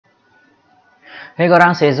Hey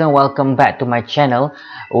korang, saya Zon. Welcome back to my channel.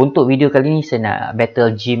 Untuk video kali ni saya nak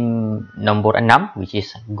battle gym nombor 6, which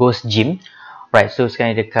is Ghost Gym. Right, so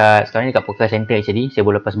sekarang ni dekat Poké Center actually. Saya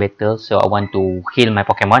baru lepas battle, so I want to heal my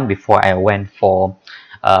Pokemon before I went for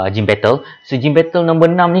gym battle. So gym battle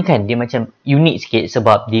nombor 6 ni kan, dia macam unik sikit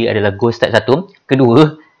sebab dia adalah Ghost type 1.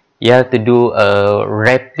 Kedua, you have to do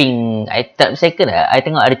rapping. I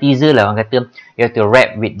tengok ada teaser lah, orang kata you have to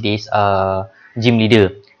rap with this gym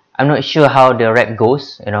leader. I'm not sure how the rap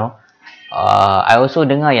goes, you know. I also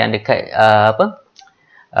dengar yang dekat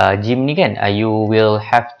gym ni kan, you will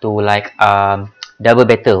have to like double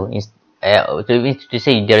battle. To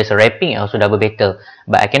say there is a rapping and also double battle,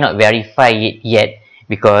 but I cannot verify it yet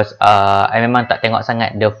because I memang tak tengok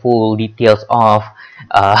sangat the full details of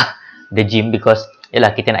the gym because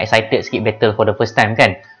yalah kita nak excited sikit battle for the first time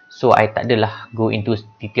kan. So I tak adalah go into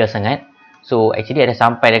detail sangat. So actually ada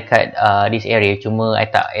sampai dekat this area, cuma I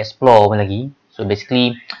tak explore pun lagi. So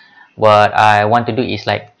basically what I want to do is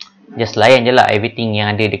like just layan je lah everything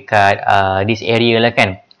yang ada dekat this area lah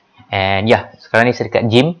kan. And yeah, sekarang ni saya dekat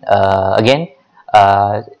gym again.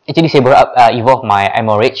 Actually saya baru evolve my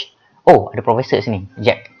Amorage. Oh, ada professor sini,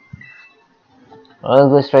 Jack. Oh,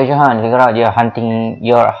 good treasure hunt. Figure out you're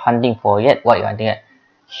hunting for yet. What you hunting at?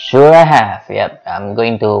 Sure I have. Yep, I'm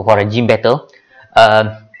going for a gym battle.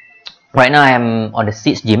 Right now I'm on the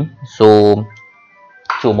 6th gym, so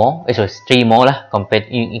 3 more lah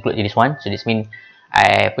compared include this one. So this means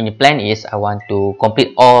I punya plan is I want to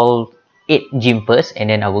complete all 8 gym first,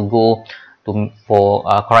 and then I will go for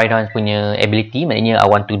Corridon punya ability. Maknanya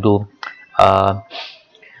I want to do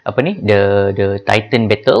the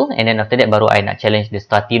Titan battle, and then after that baru I nak challenge the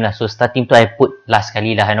star team lah. So star team tu I put last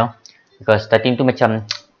kali lah, you know, because star team tu macam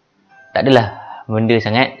tak adalah benda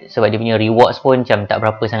sangat sebab dia punya rewards pun macam tak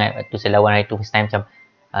berapa sangat. Waktu saya lawan hari tu first time macam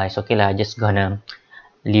it's okay lah, just gonna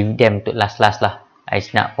leave them to last lah. I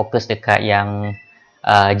nak fokus dekat yang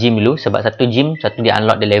gym dulu sebab satu dia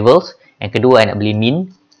unlock the levels, yang kedua I nak beli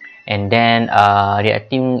min, and then I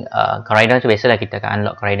think Corridon tu biasalah kita akan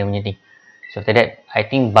unlock Corridon punya ni. So after that I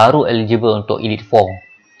think baru eligible untuk Elite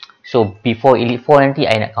 4. So before Elite 4 nanti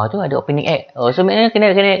I nak tu ada opening act. Oh, so maknanya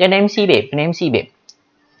kena MC babe, MC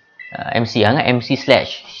MC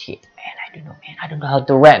slash shit man, I don't know how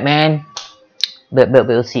to rap man, but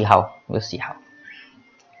we'll see how.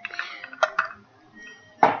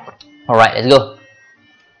 Alright, let's go.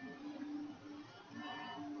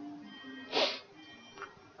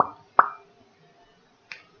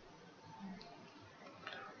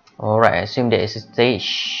 Alright, I assume there is a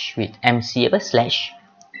stage with MC slash.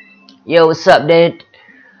 Yo, what's up dude?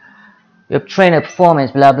 Your trainer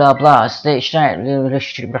performance, blah blah blah. Stage right,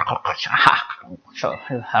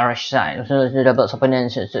 harsh side. Double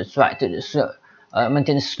opponent, right to the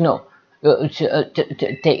maintain the snow.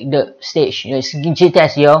 Take the stage. Skill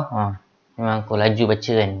test yo. Memang aku laju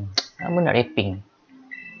baca kan. Apa nak rapping?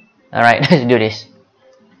 Alright, let's do this.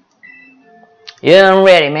 Yeah, I'm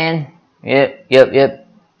ready, man. Yep.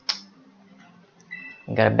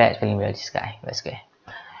 Got a bad feeling about this guy. Let's go.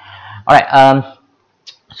 Alright,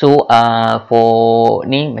 so for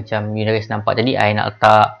ni macam you guys nampak tadi, I nak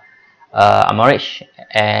letak Amorage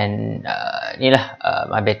and ni lah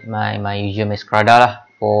my usual Masquerada lah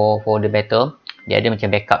for the battle. Dia ada macam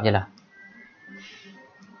backup je lah.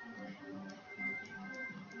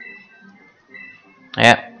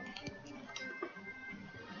 Yep.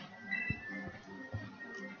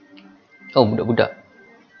 Oh, budak-budak.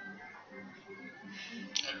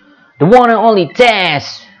 The one and only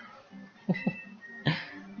test.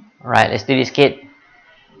 Alright, let's do this, kid.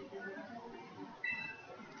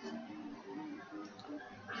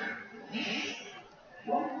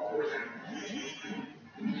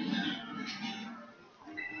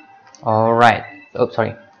 Alright. Oh,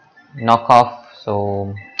 sorry. Knock off.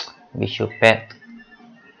 So, we should pet.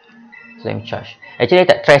 Flame charge. Actually, I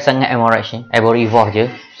tak try sangat Amorage ni. I baru evolve je.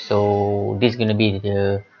 So, this gonna be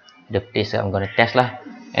the place I'm gonna test lah.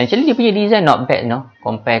 And actually, dia punya design not bad, no?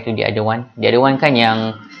 Compared to the other one. The other one kan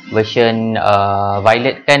yang version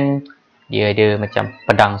Violet kan, dia ada macam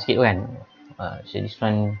pedang sikit kan. So this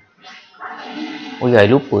one, oh ya, I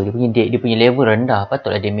lupa dia punya level rendah.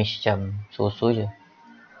 Patutlah damage macam so-so je.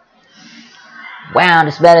 Wow,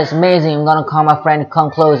 this battle is amazing. I'm gonna call my friend to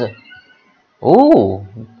come closer. Oh,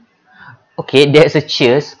 okay, there's a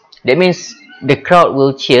cheers. That means the crowd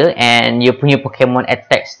will cheer and your punya Pokemon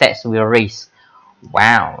attack stats will raise.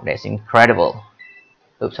 Wow, that's incredible.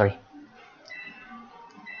 Oops, sorry.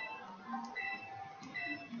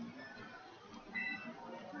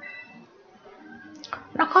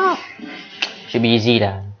 Knock off. Should be easy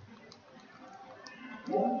lah.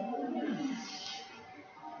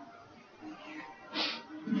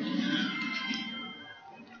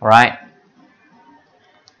 Alright.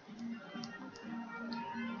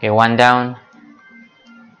 Okay, one down.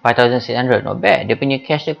 5,600. Not bad. Dia punya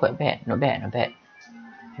cash dia quite bad. Not bad, not bad.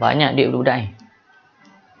 Banyak duit budak-budak ni.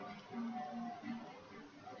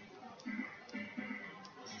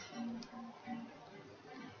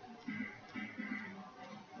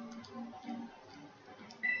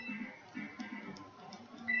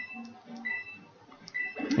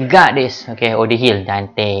 Got this. Okay, OD heal.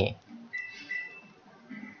 Cantik.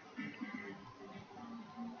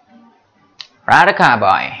 Ride a car,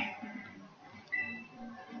 boy.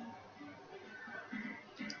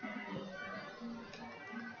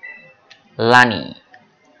 Lani.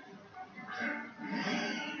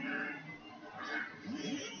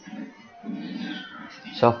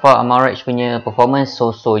 So far Amarach punya performance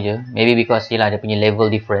so-so je. Maybe because yelah dia punya level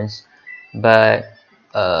difference. But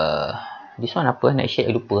this one apa? Nightshade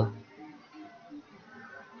I lupa.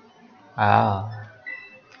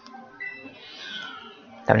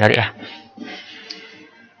 Tak menarik lah.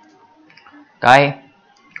 Okay.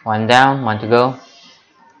 One down, one to go.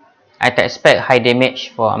 I tak expect high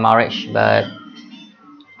damage for Amarach, but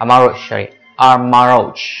Amarach.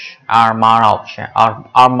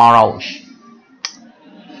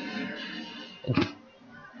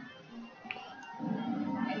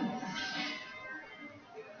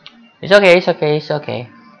 It's okay.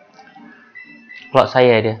 Plot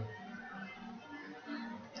saya dia.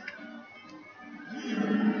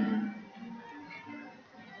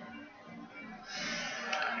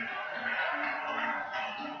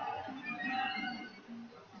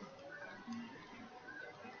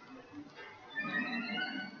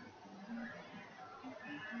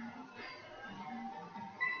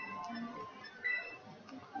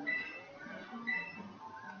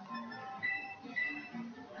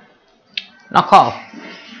 Knock off.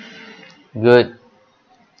 Good.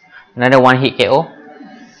 Another one hit KO.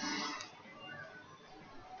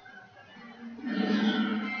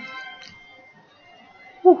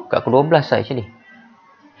 Kat ke 12 lah actually.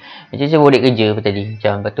 Macam saya boleh kerja tadi.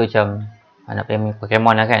 Macam anak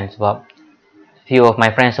Pokemon lah kan. Sebab few of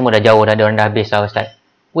my friends semua dah jauh dah. Diorang dah habis lah. I was like,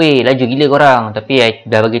 weh laju gila korang. Tapi I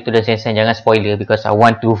dah bagi tu dah sen-sen. Jangan spoiler. Because I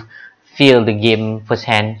want to feel the game first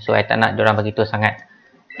hand. So I tak nak diorang bagi tu sangat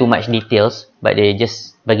too much details, but they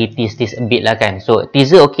just bagi tease a bit lah kan. So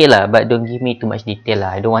teaser okay lah, but don't give me too much detail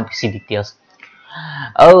lah. I don't want to see details.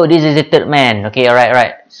 Oh, this is the third man. Okay,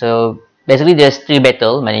 alright. So basically there's 3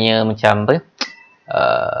 battle. Maknanya macam apa,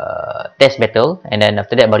 test battle, and then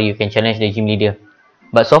after that baru you can challenge the gym leader.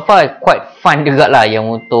 But so far quite fun juga lah.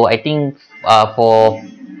 Yang untuk I think for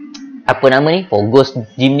apa nama ni, for Ghost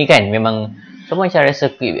Gym ni kan, memang semua macam rasa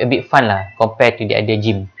a bit fun lah compared to the other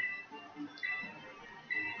gym.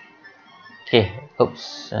 Okay,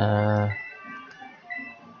 oops.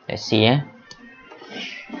 Let's see .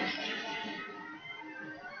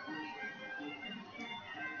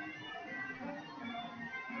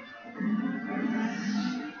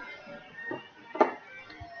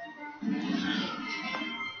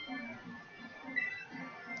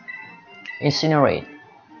 Incinerate.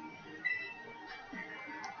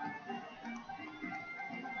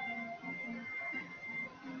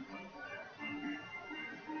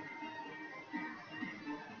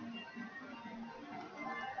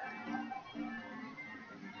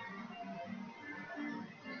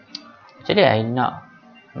 Jadi I nak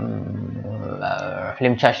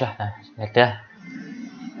flame charge lah. Better lah.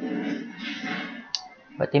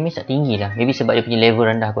 But damage tak tinggi lah. Maybe sebab dia punya level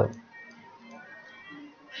rendah kot.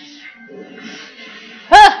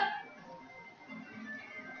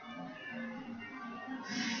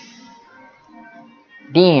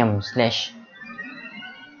 Damn, slash.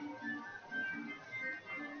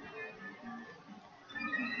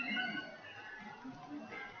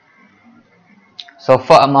 So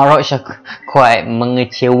far Amarach quite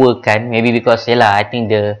mengecewakan. Maybe because I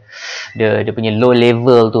think dia punya low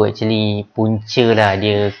level tu actually punca lah.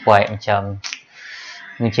 Dia quite macam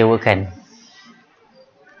mengecewakan.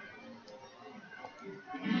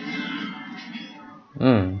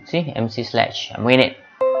 See, MC Slash, I'm winning it.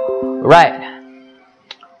 Right.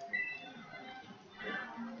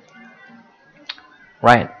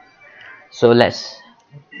 So let's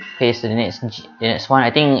face the next one.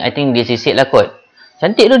 I think this is it lah kot.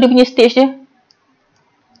 Cantik tu dia punya stage dia.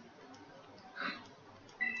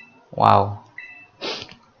 Wow.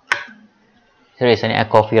 Serious, I need a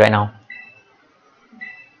coffee right now.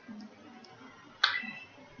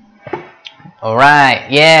 Alright,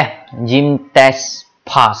 yeah. Gym test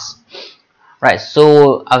pass. Right,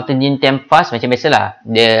 so after gym test pass, macam biasalah,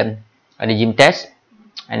 dia ada gym test.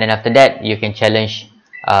 And then after that, you can challenge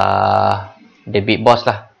the big boss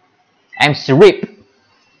lah. I'm Rip.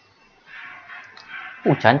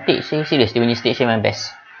 Oh, cantik sih. Serius, dia punya stage memang best.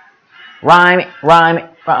 Rhyme it, rhyme it,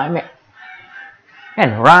 rhyme it.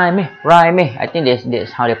 Kan? Rhyme it, rhyme it. I think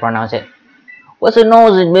that's how they pronounce it. What's the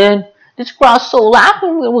nose, man? This crowd so loud.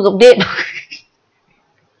 Was update.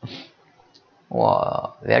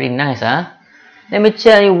 Wow, very nice, huh? Let me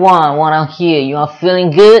tell you what out here. You are feeling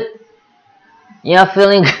good? You are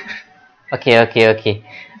feeling good? Okay.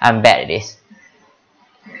 I'm bad at this.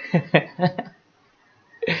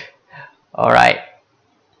 Alright.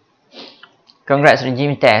 Congrats on the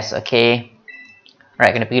gym test, okay.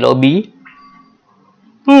 Alright, kena pergi lobby.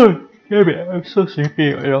 I'm so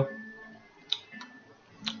sleepy, you know.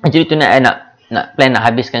 Actually tonight nak plan nak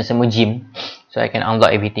habiskan semua gym, so I can unlock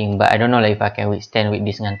everything, but I don't know lah if I can withstand with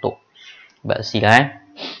this ngantuk. But see lah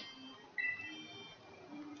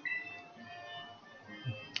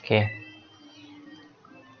Okay.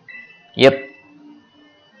 Yep.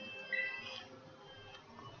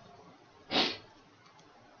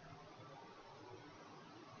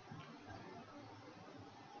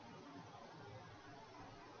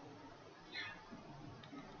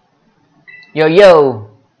 Yo.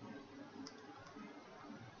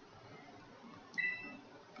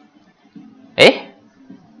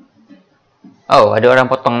 Oh, ada orang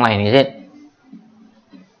potong line, is it?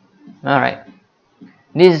 Alright.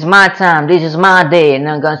 This is my time, this is my day, and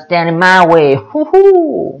I'm gonna stand in my way.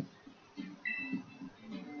 Woohoo!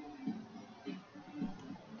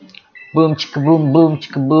 Boom, chicka boom, boom,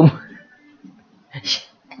 chicka boom.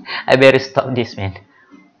 I better stop this, man.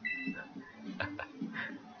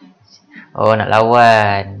 Oh, nak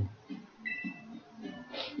lawan.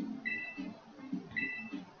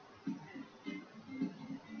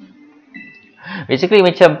 Basically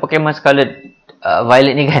macam Pokemon Scarlet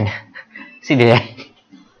Violet ni kan. See dia.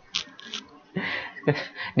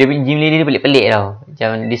 Dia punya gym leader dia pelik-pelik tau.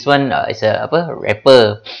 Macam this one is a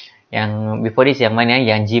rapper. Yang before this yang mana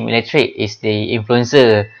yang Gym Electric is the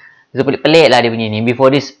influencer. So pelik-pelik lah dia punya ni.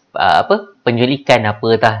 Before this penjual ikan apa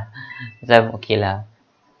tah. Macam okay lah.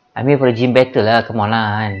 I'm here for the gym battle lah. Come on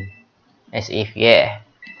lah kan. As if yeah.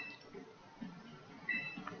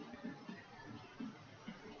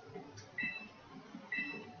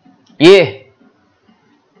 Yeah.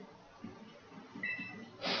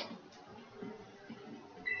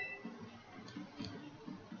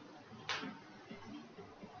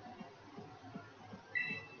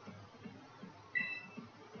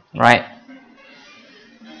 Right.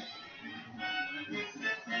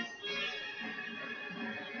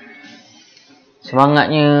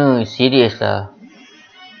 Semangatnya serius lah.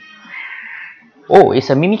 Oh, it's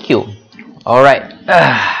a Mimikyu. Alright.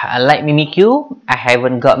 I like Mimikyu. I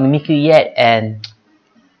haven't got Mimikyu yet, and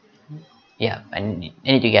yeah, I need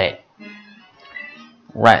to get it.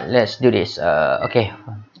 Right, let's do this. Okay.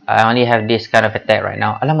 I only have this kind of attack right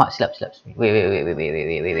now. Alamak, silap.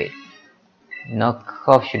 Wait.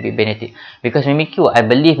 Knockoff should be benefit. Because Mimikyu, I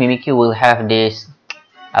believe Mimikyu will have this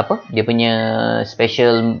dia punya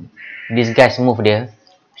special disguise move dia.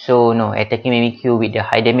 So no, attacking Mimikyu with the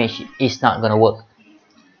high damage is not gonna work.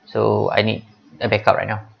 So I need a backup right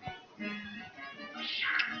now.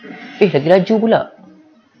 Lagi laju pula.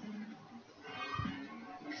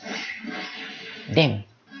 Damn.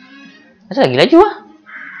 Masa lagi laju lah.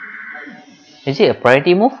 Is it a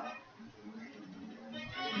priority move?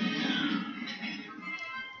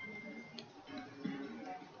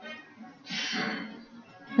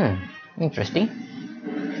 Interesting.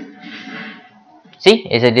 See,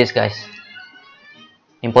 it's a disguise.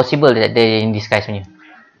 Impossible that they're in disguise punya.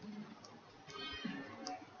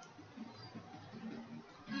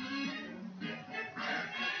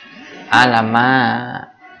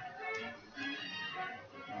 Alamak.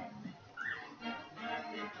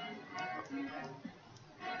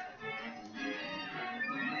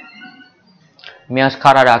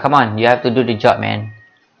 Scarlet, come on, you have to do the job, man.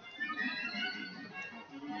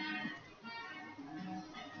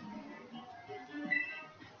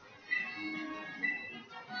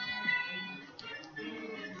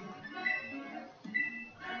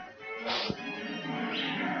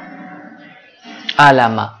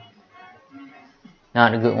 Alamak.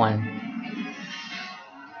 Not a good one.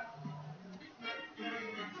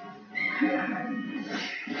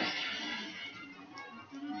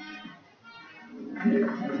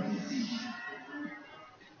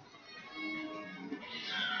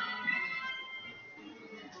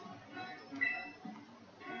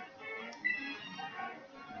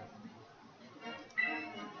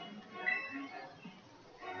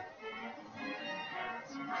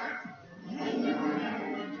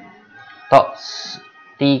 Thoughts,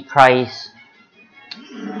 T cries.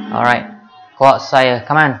 Alright, go outside,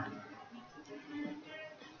 come on.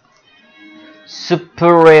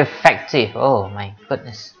 Super effective. Oh my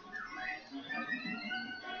goodness.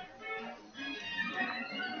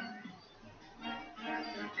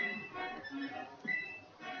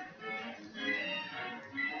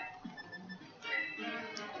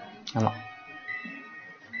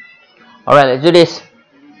 Alright, let's do this.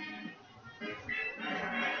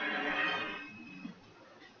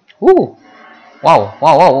 Ooh. Wow,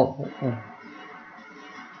 wow, wow.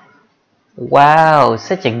 Wow,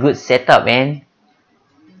 such a good setup, man.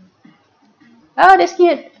 Oh, that's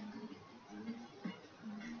cute.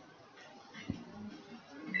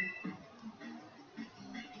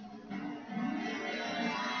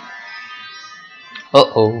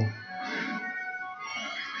 Uh-oh.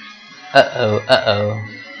 Uh-oh, uh-oh.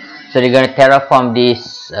 So they're gonna terraform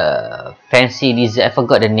this fancy design. I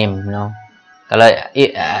forgot the name, you know. Kalau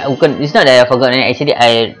it's not that I forgot the name. Actually,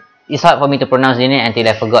 it's hard for me to pronounce the name until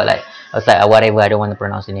I forgot. Like I was like, whatever, I don't want to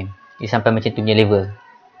pronounce the name. It's sampai macam tu punya level.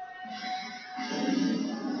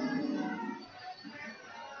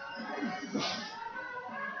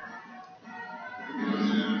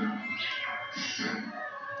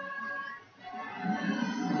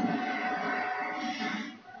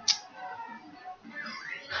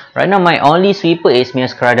 Right now, my only sweeper is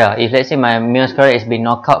Mioscarada. If let's say my Mioscarada has been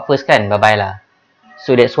knocked out first kan, bye-bye lah.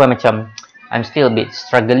 So that's why macam I'm still a bit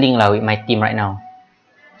struggling lah with my team right now.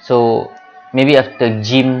 So maybe after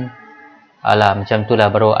gym, macam tu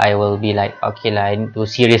lah baru I will be like, okay lah, I need to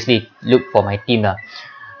seriously look for my team lah.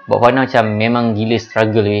 But for now macam memang gila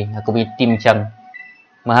struggle weh. Aku punya team macam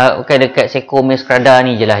mengharapkan dekat Seko Mioscarada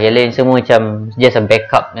ni je lah. Yang lain semua macam just a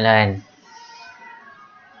backup je lah kan.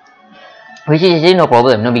 Which is actually no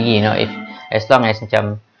problem, no biggie, you know, if as long as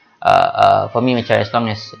macam for me macam as long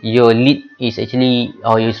as your lead is actually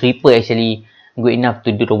or your sweeper actually good enough to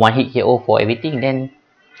do the one hit KO for everything, then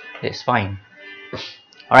that's fine.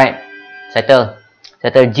 Alright, settle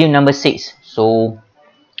gym number 6. So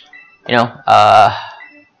you know,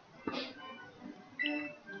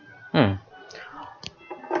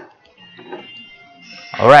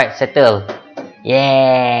 alright, settle.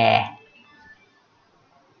 Yeah.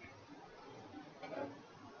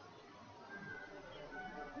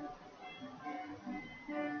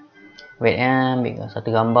 Wait, ambil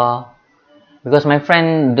satu gambar. Because my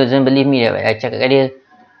friend doesn't believe me that I cakap kat dia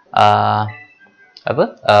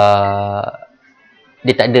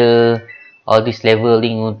dia tak ada all this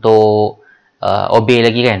leveling untuk obey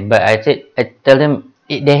lagi kan. But I tell them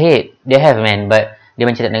they have man, but dia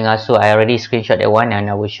macam tak dengar. So I already screenshot that one and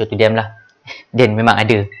I will show to them lah. Then memang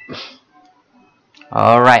ada.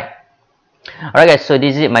 Alright guys, so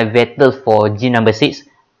this is my battle for gym number 6.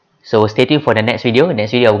 So stay tuned for the next video.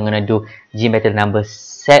 Next video I'm gonna do gym battle number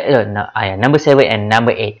 7 and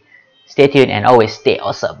number 8. Stay tuned and always stay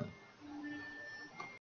awesome.